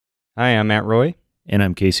Hi, I'm Matt Roy, And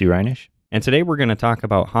I'm Casey Reinish. and today we're going to talk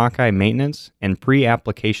about Hawkeye maintenance and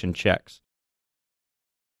pre-application checks.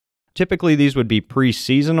 Typically, these would be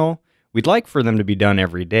pre-seasonal. We'd like for them to be done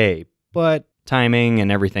every day, but timing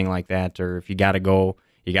and everything like that, or if you got to go,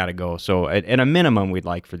 you got to go. So at a minimum, we'd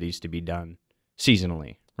like for these to be done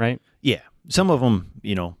seasonally, right? Yeah, some of them,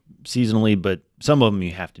 seasonally, but some of them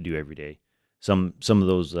you have to do every day. Some of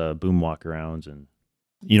those boom walkarounds and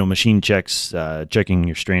machine checks, checking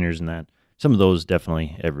your strainers and that. Some of those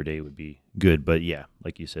definitely every day would be good, but yeah,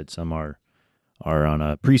 like you said, some are on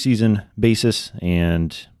a preseason basis,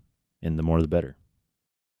 and the more the better.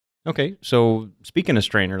 Okay, so speaking of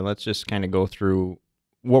strainer, let's just kind of go through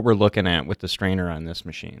what we're looking at with the strainer on this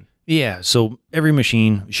machine. Yeah, so every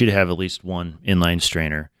machine should have at least one inline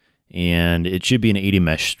strainer, and it should be an 80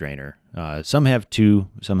 mesh strainer. Some have two,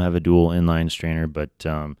 some have a dual inline strainer, but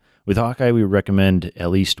with Hawkeye, we recommend at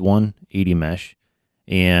least one 80 mesh.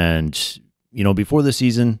 And, before the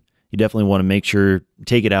season, you definitely want to make sure,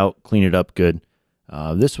 take it out, clean it up good.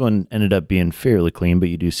 This one ended up being fairly clean, but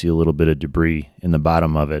you do see a little bit of debris in the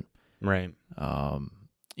bottom of it. Right.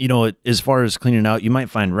 As far as cleaning out, you might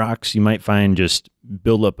find rocks, you might find just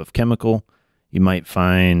buildup of chemical, you might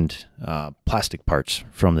find plastic parts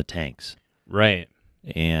from the tanks. Right.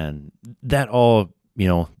 And that all,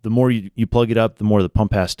 the more you plug it up, the more the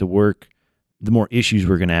pump has to work, the more issues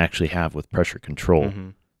we're going to actually have with pressure control. Mm-hmm.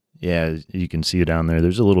 Yeah, you can see it down there.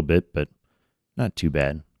 There's a little bit, but not too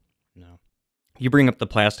bad. No. You bring up the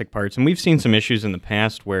plastic parts, and we've seen some issues in the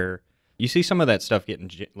past where you see some of that stuff getting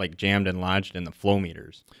jammed and lodged in the flow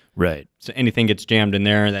meters. Right. So anything gets jammed in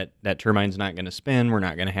there, that turbine's not going to spin. We're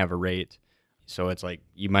not going to have a rate. So it's like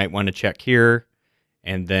you might want to check here,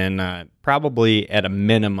 and then probably at a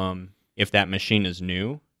minimum, if that machine is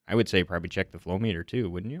new, I would say probably check the flow meter too,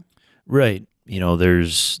 wouldn't you? Right.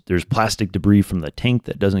 There's plastic debris from the tank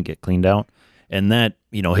that doesn't get cleaned out, and that,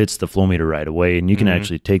 hits the flow meter right away, and you can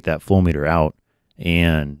actually take that flow meter out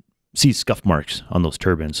and see scuff marks on those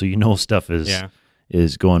turbines. So stuff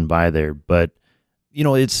is going by there. But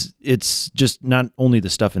it's just not only the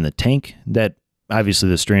stuff in the tank that obviously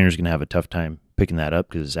the strainer's going to have a tough time picking that up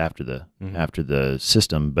because it's after the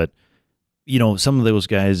system, but some of those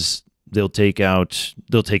guys, they'll take out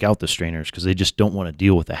the strainers because they just don't want to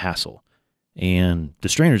deal with the hassle. And the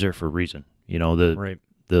strainer's there for a reason. The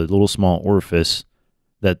little small orifice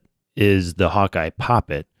that is the Hawkeye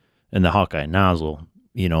poppet and the Hawkeye nozzle,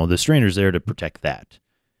 the strainer's there to protect that.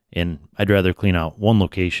 And I'd rather clean out one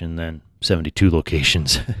location than 72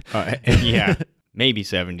 locations. Yeah, maybe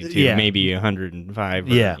 72, Yeah. maybe 105.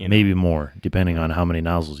 Maybe more, depending on how many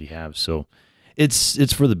nozzles you have. So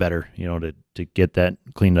it's for the better, to get that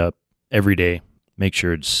cleaned up every day. Make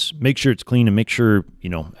sure it's clean, and make sure,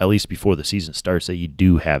 at least before the season starts, that you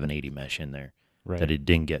do have an 80 mesh in there, Right. that it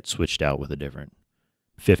didn't get switched out with a different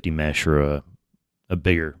 50 mesh or a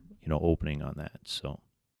bigger, opening on that.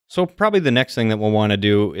 So probably the next thing that we'll want to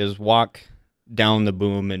do is walk down the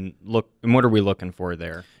boom and look. And what are we looking for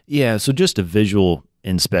there? Yeah, so just a visual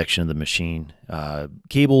inspection of the machine,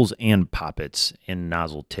 cables and poppets and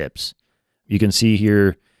nozzle tips. You can see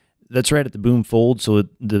here, that's right at the boom fold, so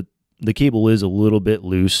the cable is a little bit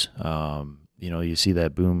loose. You see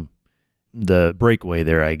that boom, the breakaway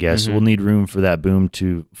there, I guess. Mm-hmm. We'll need room for that boom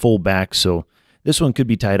to fold back, so this one could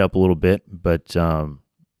be tied up a little bit, but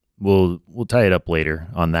we'll tie it up later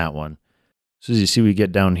on that one. So as you see, we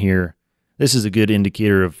get down here, this is a good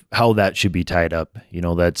indicator of how that should be tied up.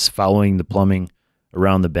 That's following the plumbing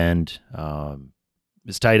around the bend.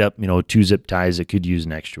 It's tied up, 2 zip ties. It could use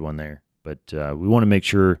an extra one there, but we want to make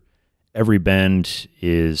sure every bend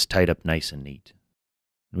is tied up nice and neat.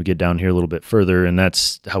 We get down here a little bit further, and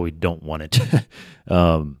that's how we don't want it.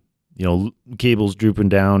 Cables drooping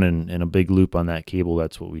down and a big loop on that cable,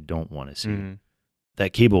 that's what we don't want to see. Mm-hmm.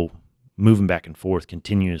 That cable moving back and forth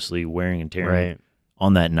continuously, wearing and tearing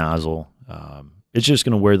on that nozzle. It's just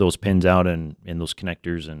going to wear those pins out and those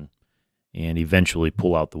connectors and eventually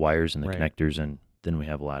pull out the wires and the connectors, and then we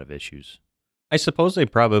have a lot of issues. I suppose they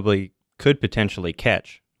probably could potentially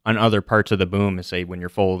catch on other parts of the boom, say when you're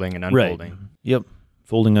folding and unfolding. Right. Yep.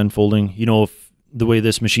 Folding, unfolding. If the way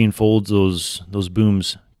this machine folds, those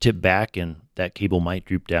booms tip back, and that cable might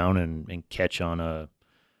droop down and catch on a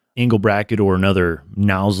angle bracket or another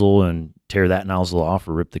nozzle and tear that nozzle off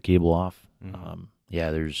or rip the cable off. Mm-hmm.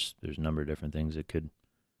 There's a number of different things it could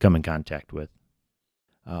come in contact with.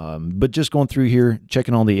 But just going through here,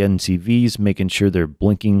 checking all the NCVs, making sure they're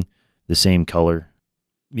blinking the same color.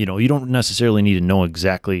 You don't necessarily need to know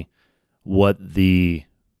exactly what the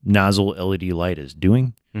nozzle LED light is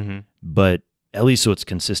doing, but at least so it's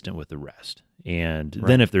consistent with the rest. And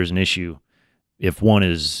then if there's an issue, if one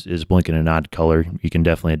is blinking an odd color, you can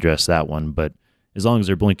definitely address that one. But as long as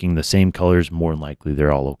they're blinking the same colors, more than likely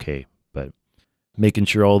they're all okay. But making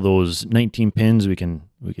sure all those 19 pins, we can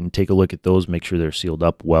take a look at those, make sure they're sealed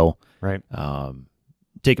up well. Right.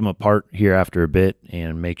 Take them apart here after a bit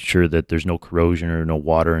and make sure that there's no corrosion or no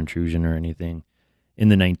water intrusion or anything in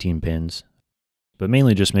the 19 pins. But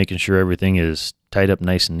mainly just making sure everything is tied up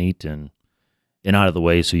nice and neat and out of the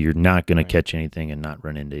way, so you're not going to catch anything and not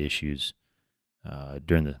run into issues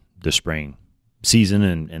during the spraying season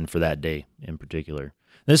and for that day in particular.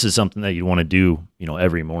 This is something that you want to do,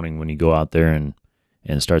 every morning when you go out there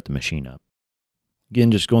and start the machine up.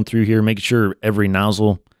 Again, just going through here, making sure every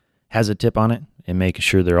nozzle has a tip on it and making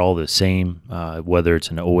sure they're all the same, whether it's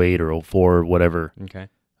an 08 or 04, whatever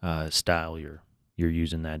style you're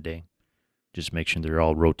using that day. Just make sure they're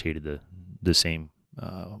all rotated the same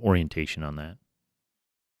orientation on that.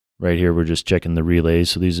 Right here, we're just checking the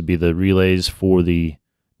relays. So these would be the relays for the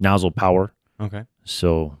nozzle power. Okay.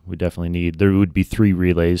 So we definitely there would be 3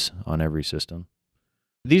 relays on every system.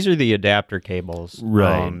 These are the adapter cables.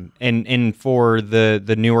 Right. And for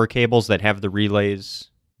the newer cables that have the relays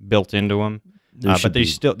built into them, but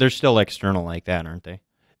they're still external like that, aren't they?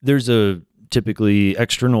 There's a typically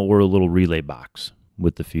external or a little relay box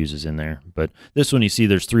with the fuses in there. But this one, you see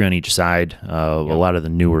there's 3 on each side. A lot of the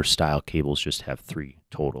newer style cables just have 3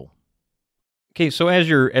 total. Okay, so as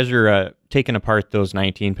you're taking apart those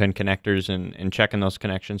 19-pin connectors and checking those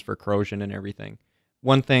connections for corrosion and everything,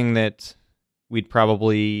 one thing that we'd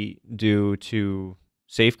probably do to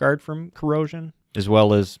safeguard from corrosion, as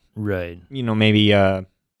well as maybe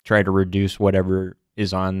try to reduce whatever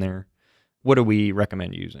is on there. What do we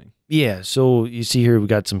recommend using? Yeah, so you see here we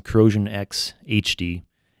got some Corrosion X HD,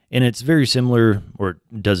 and it's very similar, or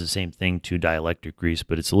does the same thing to dielectric grease,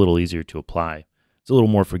 but it's a little easier to apply. It's a little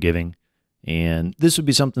more forgiving, and this would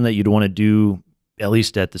be something that you'd want to do at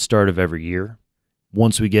least at the start of every year.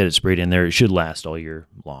 Once we get it sprayed in there, it should last all year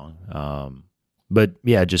long. But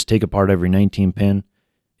yeah, just take apart every 19 pin.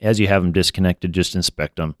 As you have them disconnected, just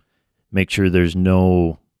inspect them. Make sure there's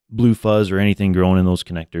no blue fuzz or anything growing in those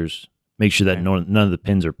connectors. Make sure that none of the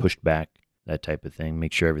pins are pushed back, that type of thing.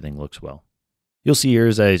 Make sure everything looks well. You'll see here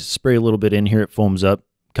as I spray a little bit in here, it foams up,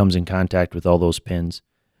 comes in contact with all those pins.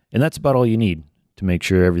 And that's about all you need to make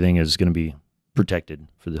sure everything is going to be protected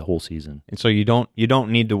for the whole season. And so you don't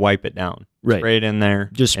need to wipe it down. Right. Spray it in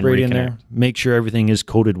there. Just spray it in there. Make sure everything is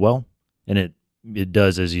coated well. And it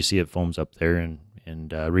does, as you see, it foams up there and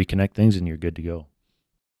reconnect things, and you're good to go.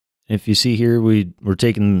 If you see here, we're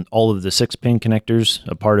taking all of the 6-pin connectors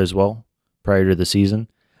apart as well prior to the season.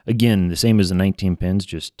 Again, the same as the 19 pins,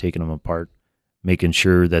 just taking them apart, making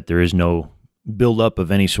sure that there is no buildup of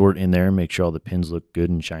any sort in there. Make sure all the pins look good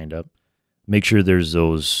and shined up. Make sure there's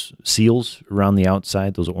those seals around the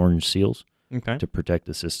outside, those orange seals, to protect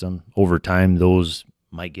the system. Over time, those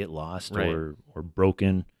might get lost or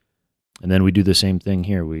broken. And then we do the same thing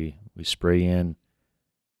here. We spray in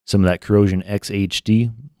some of that Corrosion X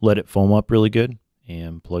HD, let it foam up really good,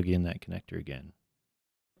 and plug in that connector again.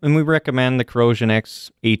 And we recommend the Corrosion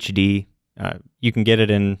X HD. You can get it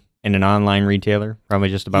in an online retailer, probably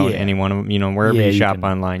just about any one of them. Wherever you shop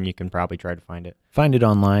online, you can probably try to find it. Find it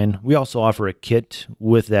online. We also offer a kit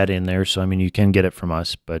with that in there, so you can get it from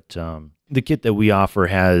us. But the kit that we offer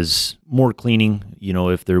has more cleaning.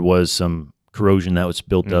 If there was some corrosion that was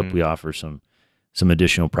built up, we offer some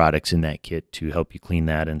additional products in that kit to help you clean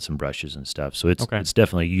that, and some brushes and stuff. So it's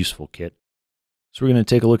definitely a useful kit. So we're going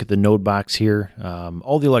to take a look at the node box here.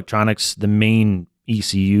 All the electronics, the main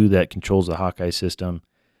ECU that controls the Hawkeye system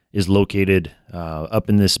is located up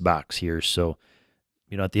in this box here. So,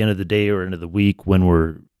 at the end of the day or end of the week, when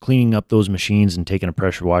we're cleaning up those machines and taking a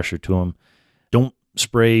pressure washer to them, don't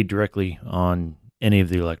spray directly on any of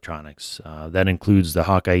the electronics. That includes the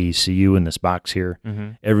Hawkeye ECU in this box here.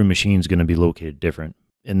 Every machine is going to be located different.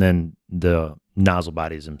 And then the nozzle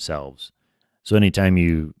bodies themselves. So anytime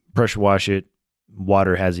you pressure wash it,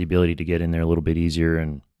 water has the ability to get in there a little bit easier,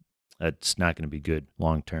 and that's not going to be good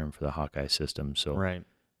long-term for the Hawkeye system. So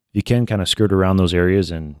you can kind of skirt around those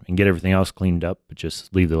areas and get everything else cleaned up, but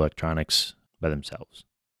just leave the electronics by themselves.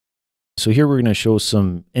 So here we're going to show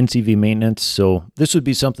some NCV maintenance. So this would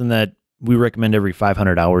be something that we recommend every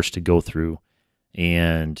 500 hours to go through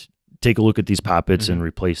and take a look at these poppets and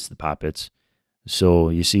replace the poppets. So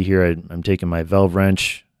you see here, I'm taking my valve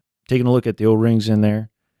wrench, taking a look at the O-rings in there,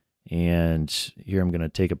 and here I'm going to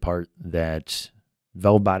take apart that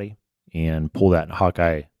valve body and pull that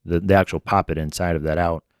Hawkeye, the actual poppet inside of that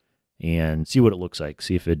out, and see what it looks like,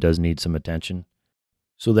 see if it does need some attention.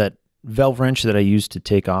 So that valve wrench that I used to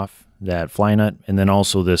take off that fly nut, and then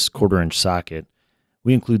also this 1/4-inch socket,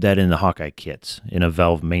 we include that in the Hawkeye kits, in a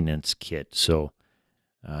valve maintenance kit. So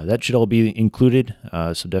that should all be included.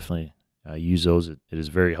 So definitely use those. It is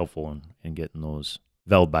very helpful in getting those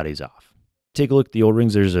valve bodies off. Take a look at the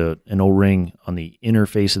O-rings. There's an O-ring on the inner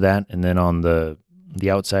face of that, and then on the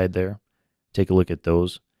outside there. Take a look at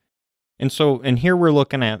those. And here we're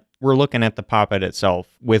looking at the poppet itself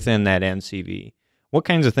within that NCV. What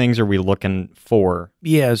kinds of things are we looking for?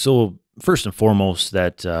 Yeah, so first and foremost,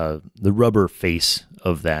 that the rubber face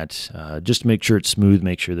of that, just to make sure it's smooth,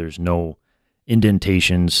 make sure there's no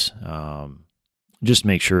indentations, just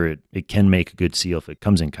make sure it can make a good seal if it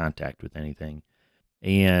comes in contact with anything.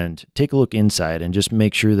 And take a look inside and just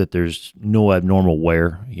make sure that there's no abnormal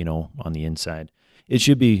wear, on the inside. It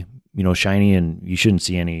should be, shiny, and you shouldn't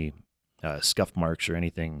see any scuff marks or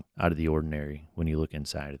anything out of the ordinary when you look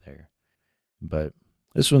inside of there. But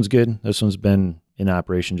this one's good. This one's been in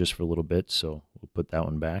operation just for a little bit, so we'll put that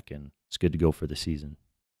one back, and it's good to go for the season.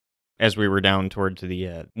 As we were down towards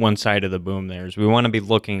the one side of the boom there, is we want to be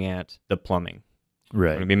looking at the plumbing.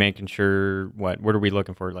 Right. We're going to be making sure, what are we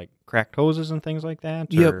looking for, like cracked hoses and things like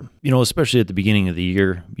that? Yep. Especially at the beginning of the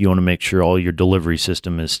year, you want to make sure all your delivery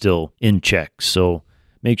system is still in check. So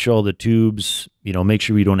make sure all the tubes, make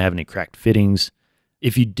sure we don't have any cracked fittings.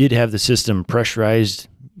 If you did have the system pressurized,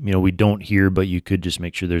 we don't hear, but you could just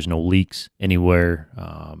make sure there's no leaks anywhere.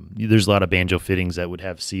 There's a lot of banjo fittings that would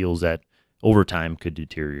have seals that over time could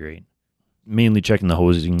deteriorate. Mainly checking the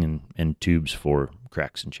hosing and tubes for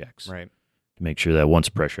cracks and checks. Right. To make sure that once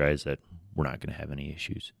pressurized that we're not going to have any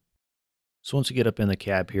issues. So once we get up in the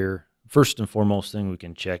cab here, first and foremost thing we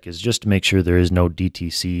can check is just to make sure there is no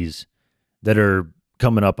DTCs that are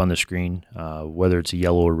coming up on the screen, whether it's a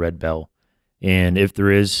yellow or red bell. And if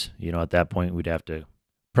there is, at that point we'd have to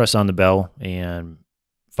press on the bell and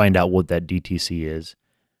find out what that DTC is.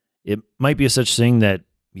 It might be a such thing that,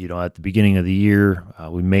 at the beginning of the year,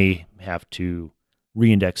 we may have to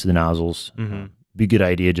re-index the nozzles. Mm-hmm. Be a good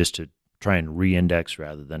idea just to try and re-index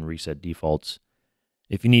rather than reset defaults.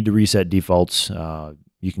 If you need to reset defaults,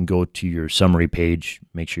 you can go to your summary page,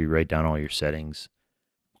 make sure you write down all your settings.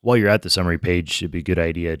 While you're at the summary page, it'd be a good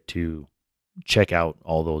idea to check out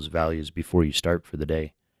all those values before you start for the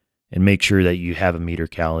day and make sure that you have a meter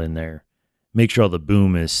cal in there. Make sure all the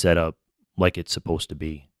boom is set up like it's supposed to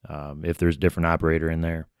be. If there's a different operator in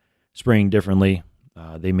there spraying differently,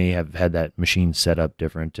 they may have had that machine set up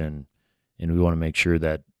different, and we want to make sure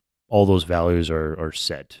that all those values are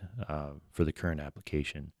set for the current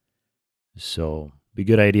application. So be a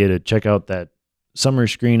good idea to check out that summary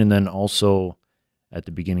screen, and then also at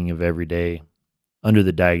the beginning of every day, under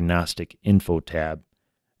the diagnostic info tab,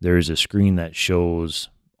 there is a screen that shows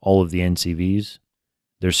all of the NCVs,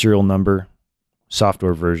 their serial number,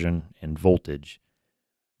 software version, and voltage.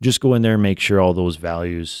 Just go in there and make sure all those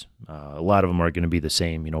values, a lot of them are going to be the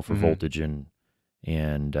same, for voltage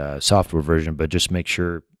and software version, but just make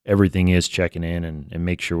sure everything is checking in and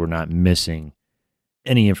make sure we're not missing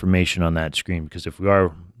any information on that screen, because if we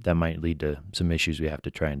are, that might lead to some issues we have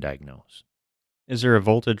to try and diagnose. Is there a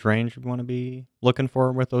voltage range we want to be looking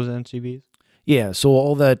for with those NCVs? Yeah, so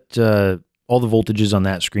all that, all the voltages on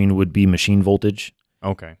that screen would be machine voltage.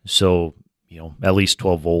 Okay. So, at least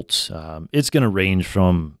 12 volts. It's going to range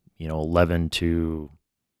from, 11 to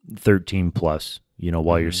 13 plus,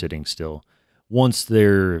 while you're sitting still. Once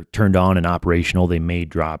they're turned on and operational, they may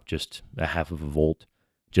drop just a half of a volt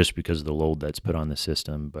just because of the load that's put on the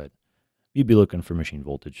system, but you'd be looking for machine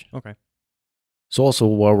voltage. Okay. So also,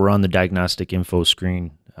 while we're on the diagnostic info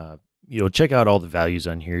screen, check out all the values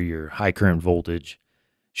on here. Your high current voltage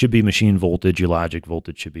should be machine voltage. Your logic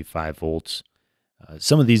voltage should be 5 volts.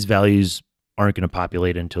 Some of these values aren't going to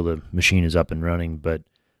populate until the machine is up and running, but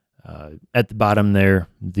at the bottom there,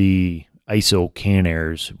 the ISO can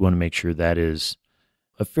errors, we want to make sure that is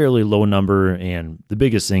a fairly low number, and the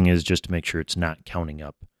biggest thing is just to make sure it's not counting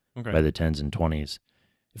up by the 10s and 20s.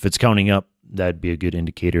 If it's counting up, that'd be a good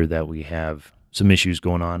indicator that we have some issues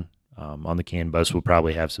going on. On the CAN bus, we'll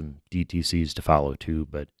probably have some DTCs to follow too,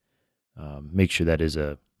 but make sure that is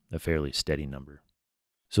a fairly steady number.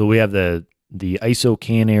 So we have the ISO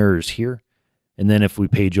CAN errors here, and then if we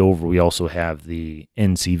page over, we also have the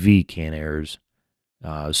NCV CAN errors.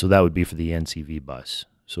 So that would be for the NCV bus.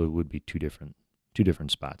 So it would be two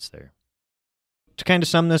different spots there. To kind of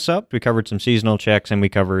sum this up, we covered some seasonal checks, and we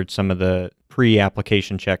covered some of the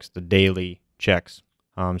pre-application checks, the daily checks.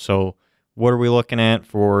 So what are we looking at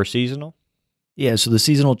for seasonal? Yeah, so the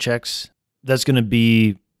seasonal checks, that's going to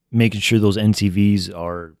be making sure those NCVs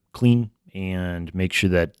are clean and make sure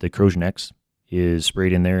that the Corrosion X is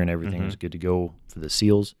sprayed in there and everything is good to go for the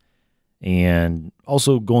seals. And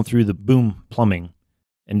also going through the boom plumbing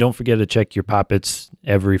And don't forget to check your poppets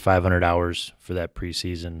every 500 hours for that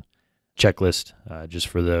preseason checklist, just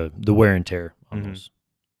for the wear and tear on those.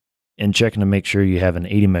 And checking to make sure you have an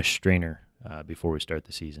 80 mesh strainer before we start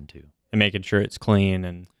the season too. And making sure it's clean.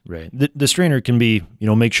 And right. The strainer can be,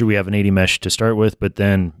 make sure we have an 80 mesh to start with, but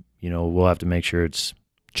then, we'll have to make sure it's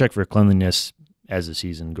check for cleanliness as the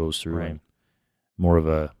season goes through. Right. And more of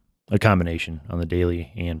a combination on the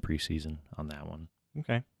daily and preseason on that one.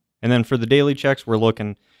 Okay. And then for the daily checks, we're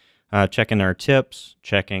looking, checking our tips,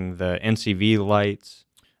 checking the NCV lights,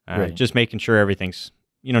 right. just making sure everything's,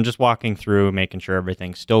 just walking through, making sure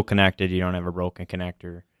everything's still connected. You don't have a broken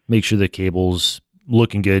connector. Make sure the cable's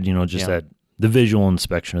looking good, just that the visual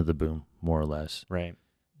inspection of the boom, more or less. Right.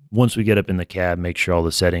 Once we get up in the cab, make sure all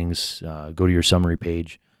the settings, go to your summary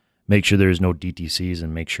page, make sure there's no DTCs,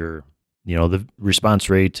 and make sure, the response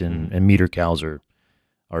rate and meter cals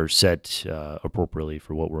are set appropriately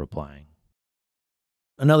for what we're applying.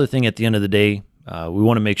 Another thing at the end of the day, we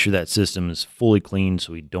want to make sure that system is fully clean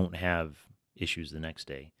so we don't have issues the next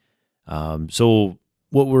day. So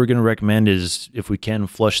what we're going to recommend is, if we can,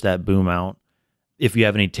 flush that boom out. If you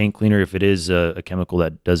have any tank cleaner, if it is a chemical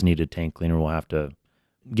that does need a tank cleaner, we'll have to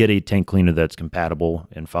get a tank cleaner that's compatible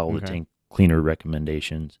and follow the tank cleaner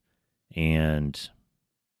recommendations. And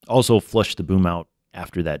also flush the boom out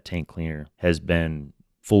after that tank cleaner has been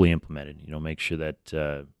fully implemented. Make sure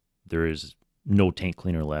that there is no tank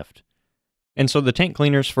cleaner left. And so the tank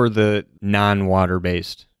cleaners for the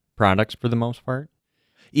non-water-based products, for the most part.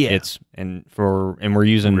 Yeah. And we're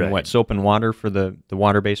using soap and water for the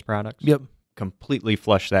water-based products. Yep. Completely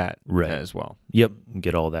flush that as well. Yep.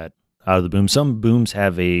 Get all that out of the boom. Some booms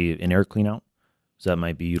have an air clean out, so that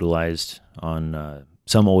might be utilized on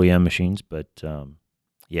some OEM machines, but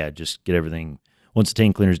just get everything. Once the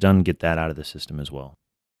tank cleaner's done, get that out of the system as well.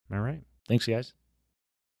 All right. Thanks, guys.